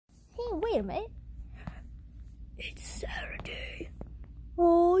Wait a minute. It's Saturday.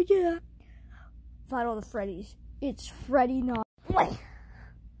 Oh yeah. Fight all the Freddys. It's Freddy Night.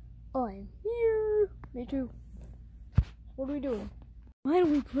 I'm here. Me too. What are we doing? Why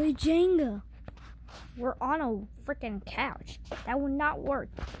don't we play Jenga? We're on a freaking couch. That would not work.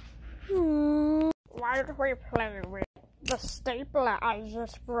 Aww. Why don't we play with the stapler I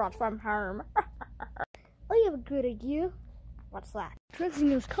just brought from home? I have a good idea. What's that? Tricking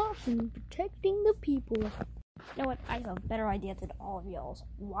those cops and protecting the people. You know what? I have a better idea than all of y'all's.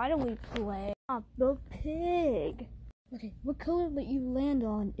 Why don't we play the pig? Okay, what color that you land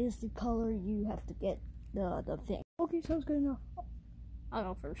on is the color you have to get the thing. Okay, sounds good enough. I'll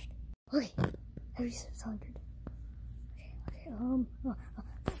go first. Okay, every 600. Okay,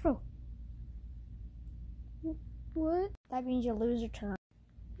 throw. What? That means you lose a turn.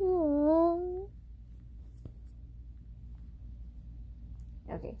 Aww.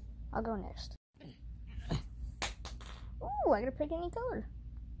 Okay, I'll go next. Ooh, I gotta pick any color.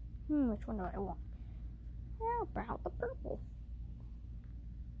 Which one do I want? How about the purple?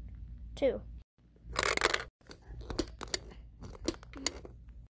 2.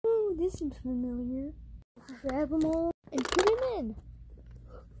 Ooh, this seems familiar. Grab them all and put them in.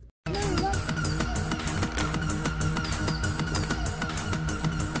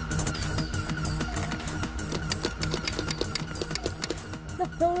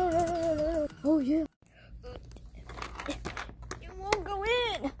 No. Oh yeah. It won't go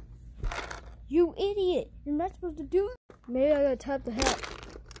in. You idiot! You're not supposed to do it. Maybe I gotta tap the hat.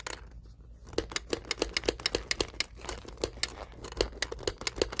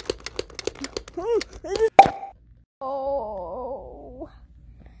 Oh,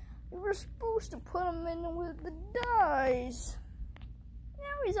 you were supposed to put him in with the dice.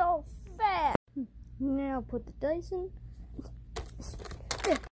 Now he's all fat. Now put the dice in.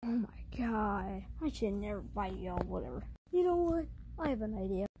 Oh my god, I should never bite y'all, whatever. You know what? I have an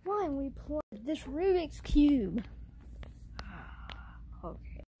idea. Why don't we play this Rubik's Cube?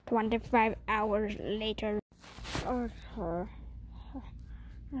 Okay. 25 hours later. Okay.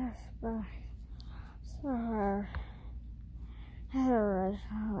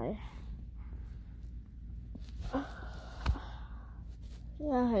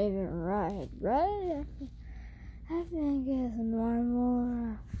 Not even right? I think it's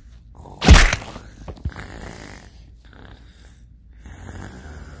normal.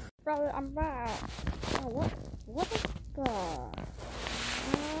 Brother, I'm back. Oh, what is the?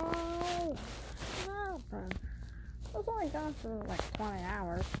 Oh, no. I was only gone for like 20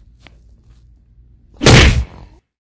 hours.